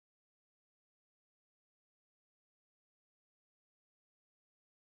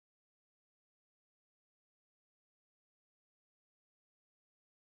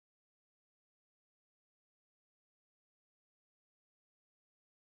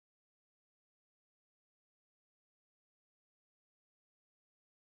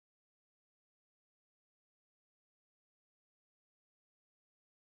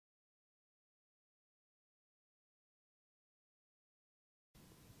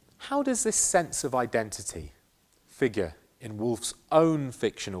how does this sense of identity figure in Woolf's own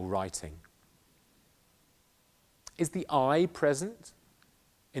fictional writing? Is the I present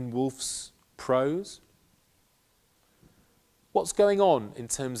in Woolf's prose? What's going on in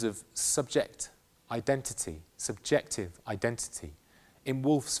terms of subjective identity in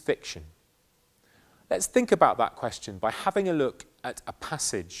Woolf's fiction? Let's think about that question by having a look at a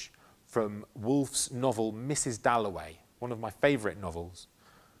passage from Woolf's novel Mrs. Dalloway, one of my favourite novels,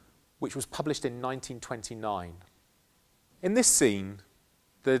 which was published in 1929. In this scene,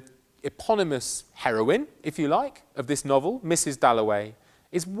 the eponymous heroine, if you like, of this novel, Mrs. Dalloway,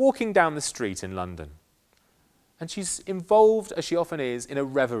 is walking down the street in London. And she's involved, as she often is, in a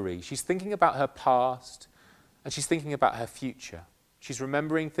reverie. She's thinking about her past, and she's thinking about her future. She's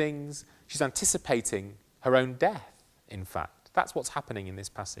remembering things. She's anticipating her own death, in fact. That's what's happening in this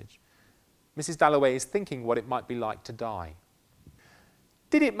passage. Mrs. Dalloway is thinking what it might be like to die.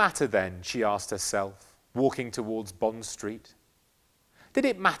 Did it matter then, she asked herself, walking towards Bond Street? Did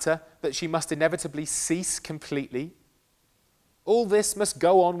it matter that she must inevitably cease completely? All this must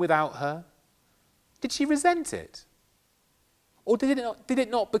go on without her? Did she resent it? Or did it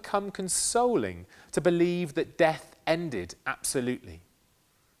not become consoling to believe that death ended absolutely?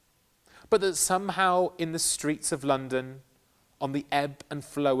 But that somehow in the streets of London, on the ebb and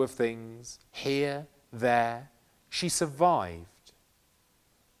flow of things, here, there, she survived.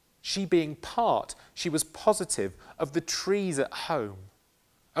 She being part, she was positive, of the trees at home,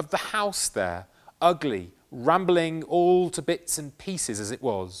 of the house there, ugly, rambling all to bits and pieces as it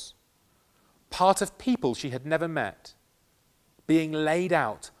was. Part of people she had never met, being laid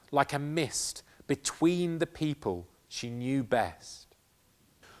out like a mist between the people she knew best.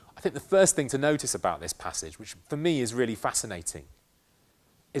 I think the first thing to notice about this passage, which for me is really fascinating,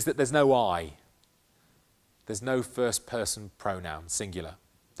 is that there's no I. There's no first-person pronoun, singular.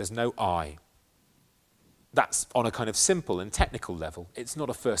 There's no I. That's on a kind of simple and technical level. It's not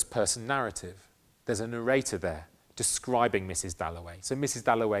a first-person narrative. There's a narrator there describing Mrs. Dalloway. So Mrs.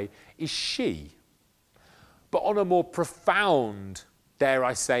 Dalloway is she. But on a more profound, dare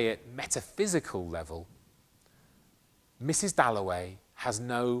I say it, metaphysical level, Mrs. Dalloway has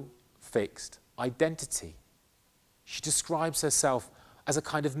no fixed identity. She describes herself as a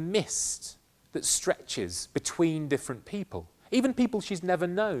kind of mist that stretches between different people, even people she's never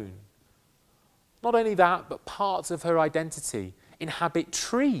known. Not only that, but parts of her identity inhabit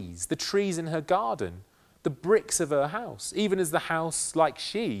trees, the trees in her garden, the bricks of her house, even as the house, like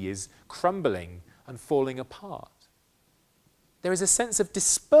she, is crumbling and falling apart. There is a sense of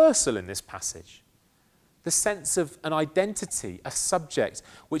dispersal in this passage, the sense of an identity, a subject,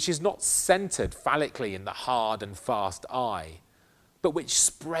 which is not centred phallically in the hard and fast I, but which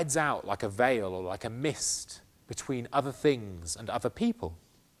spreads out like a veil or like a mist between other things and other people.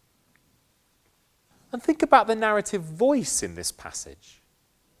 And think about the narrative voice in this passage.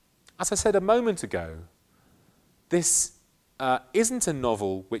 As I said a moment ago, this isn't a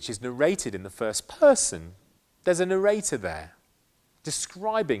novel which is narrated in the first person. There's a narrator there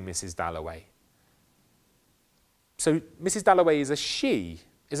describing Mrs. Dalloway. So Mrs. Dalloway is a she,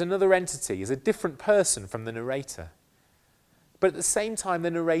 is another entity, is a different person from the narrator. But at the same time,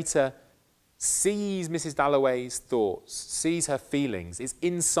 the narrator sees Mrs. Dalloway's thoughts, sees her feelings, is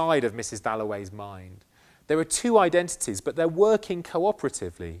inside of Mrs. Dalloway's mind. There are two identities, but they're working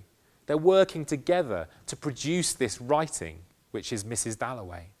cooperatively. They're working together to produce this writing, which is Mrs.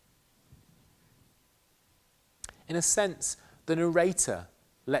 Dalloway. In a sense, the narrator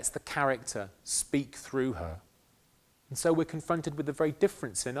lets the character speak through her. And so we're confronted with a very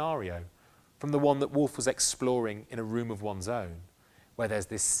different scenario from the one that Woolf was exploring in A Room of One's Own, where there's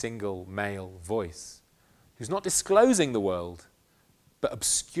this single male voice who's not disclosing the world, but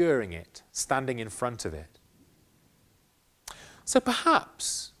obscuring it, standing in front of it. So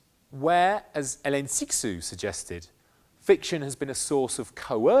perhaps where, as Hélène Cixous suggested, fiction has been a source of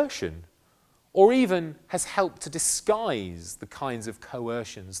coercion, or even has helped to disguise the kinds of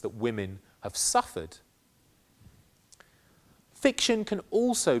coercions that women have suffered, fiction can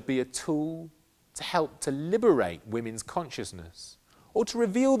also be a tool to help to liberate women's consciousness, or to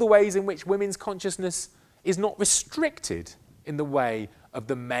reveal the ways in which women's consciousness is not restricted in the way of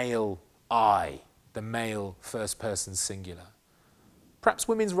the male I, the male first-person singular. Perhaps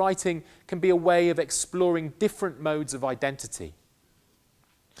women's writing can be a way of exploring different modes of identity.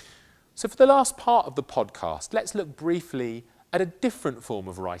 So for the last part of the podcast, let's look briefly at a different form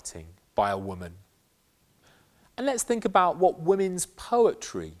of writing by a woman. And let's think about what women's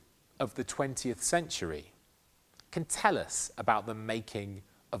poetry of the 20th century can tell us about the making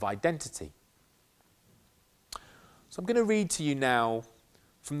of identity. So I'm going to read to you now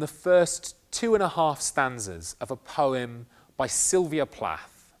from the first 2.5 stanzas of a poem by Sylvia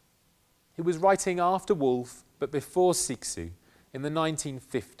Plath, who was writing after Woolf but before Siksu in the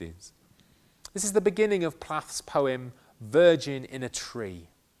 1950s. This is the beginning of Plath's poem Virgin in a Tree.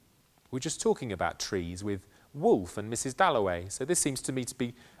 We're just talking about trees with Woolf and Mrs. Dalloway, so this seems to me to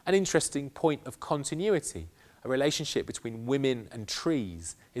be an interesting point of continuity. A relationship between women and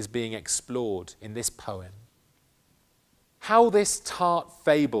trees is being explored in this poem. How this tart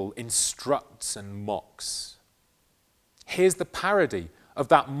fable instructs and mocks. Here's the parody of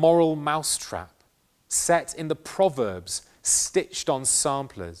that moral mousetrap set in the proverbs stitched on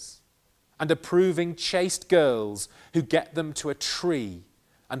samplers and approving chaste girls who get them to a tree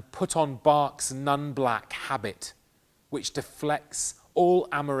and put on bark's nun-black habit, which deflects all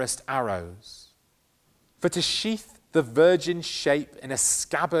amorous arrows. For to sheath the virgin shape in a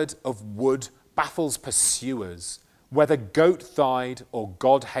scabbard of wood baffles pursuers, whether goat-thighed or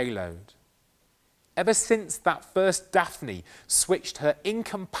god-haloed. Ever since that first Daphne switched her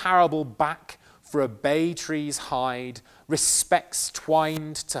incomparable back for a bay tree's hide, respects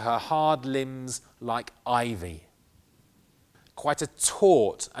twined to her hard limbs like ivy. Quite a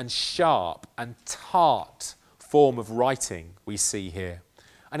taut and sharp and tart form of writing we see here.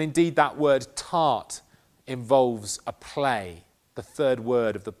 And indeed that word tart involves a play, the third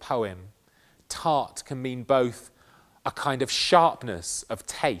word of the poem. Tart can mean both a kind of sharpness of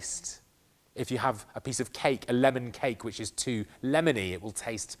taste. If you have a piece of cake, a lemon cake, which is too lemony, it will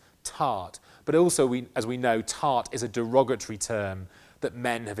taste tart. But also, as we know, tart is a derogatory term that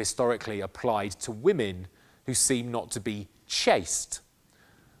men have historically applied to women who seem not to be chaste.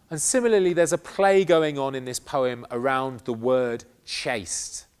 And similarly, there's a play going on in this poem around the word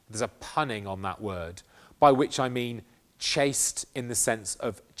chaste. There's a punning on that word, by which I mean chaste in the sense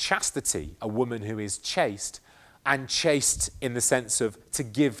of chastity, a woman who is chaste, and chaste in the sense of to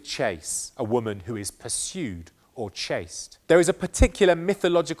give chase, a woman who is pursued or chaste. There is a particular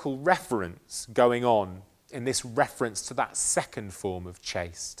mythological reference going on in this reference to that second form of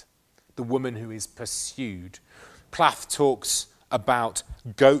chaste, the woman who is pursued. Plath talks about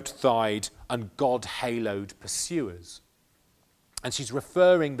goat-thighed and god-haloed pursuers. And she's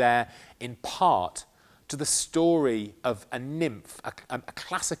referring there in part to the story of a nymph, a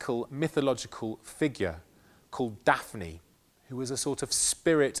classical mythological figure called Daphne, who was a sort of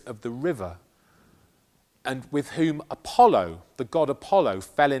spirit of the river, and with whom Apollo, the god Apollo,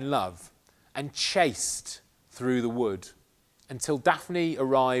 fell in love and chased through the wood until Daphne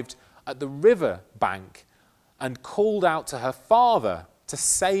arrived at the river bank and called out to her father to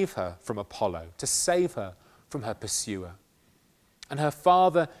save her from Apollo, to save her from her pursuer. And her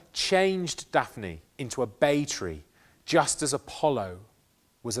father changed Daphne into a bay tree just as Apollo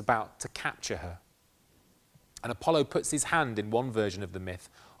was about to capture her. And Apollo puts his hand, in one version of the myth,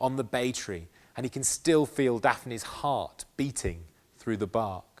 on the bay tree, and he can still feel Daphne's heart beating through the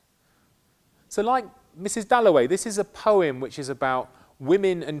bark. So like Mrs. Dalloway, this is a poem which is about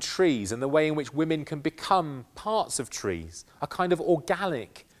women and trees and the way in which women can become parts of trees. A kind of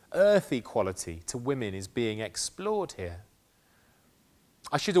organic, earthy quality to women is being explored here.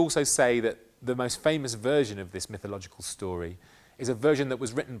 I should also say that the most famous version of this mythological story is a version that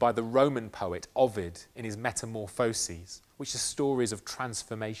was written by the Roman poet Ovid in his Metamorphoses, which is stories of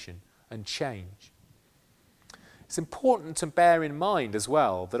transformation and change. It's important to bear in mind as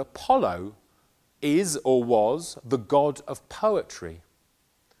well that Apollo is or was the god of poetry.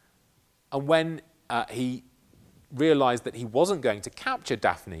 And when he realized that he wasn't going to capture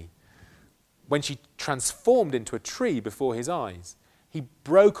Daphne, when she transformed into a tree before his eyes, he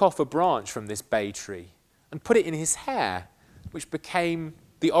broke off a branch from this bay tree and put it in his hair, which became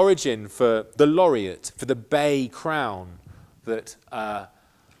the origin for the laureate, for the bay crown that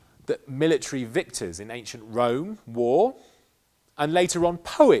military victors in ancient Rome wore, and later on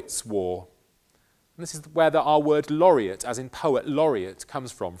poets wore. And this is where our word laureate, as in poet laureate,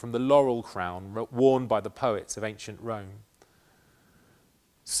 comes from the laurel crown worn by the poets of ancient Rome.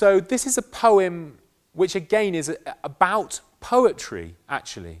 So this is a poem which again is about poetry,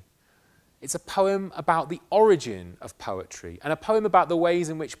 actually. It's a poem about the origin of poetry, and a poem about the ways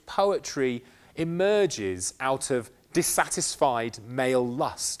in which poetry emerges out of dissatisfied male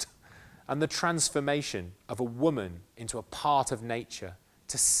lust and the transformation of a woman into a part of nature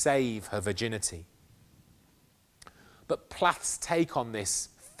to save her virginity. But Plath's take on this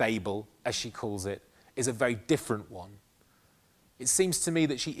fable, as she calls it, is a very different one. It seems to me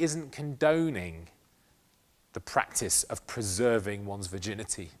that she isn't condoning the practice of preserving one's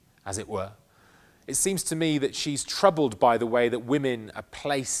virginity, as it were. it seems to me that she's troubled by the way that women are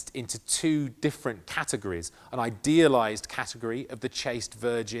placed into two different categories, an idealised category of the chaste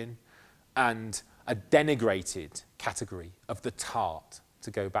virgin and a denigrated category of the tart,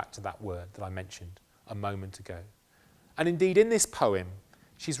 to go back to that word that I mentioned a moment ago. And indeed, in this poem,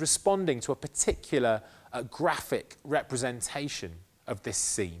 she's responding to a particular graphic representation of this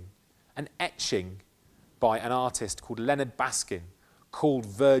scene, an etching by an artist called Leonard Baskin called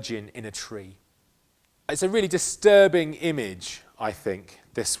Virgin in a Tree. It's a really disturbing image, I think,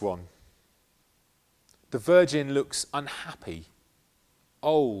 this one. The Virgin looks unhappy,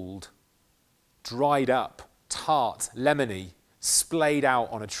 old, dried up, tart, lemony, splayed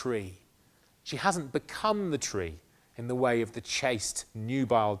out on a tree. She hasn't become the tree in the way of the chaste,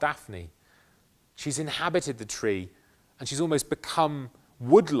 nubile Daphne. She's inhabited the tree and she's almost become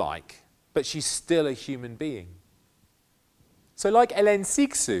wood-like, but she's still a human being. So like Hélène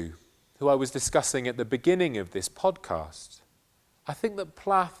Cixous, who I was discussing at the beginning of this podcast, I think that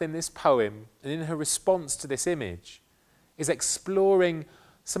Plath in this poem and in her response to this image is exploring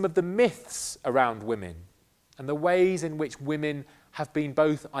some of the myths around women and the ways in which women have been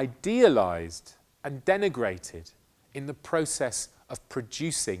both idealised and denigrated in the process of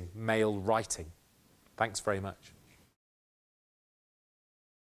producing male writing. Thanks very much.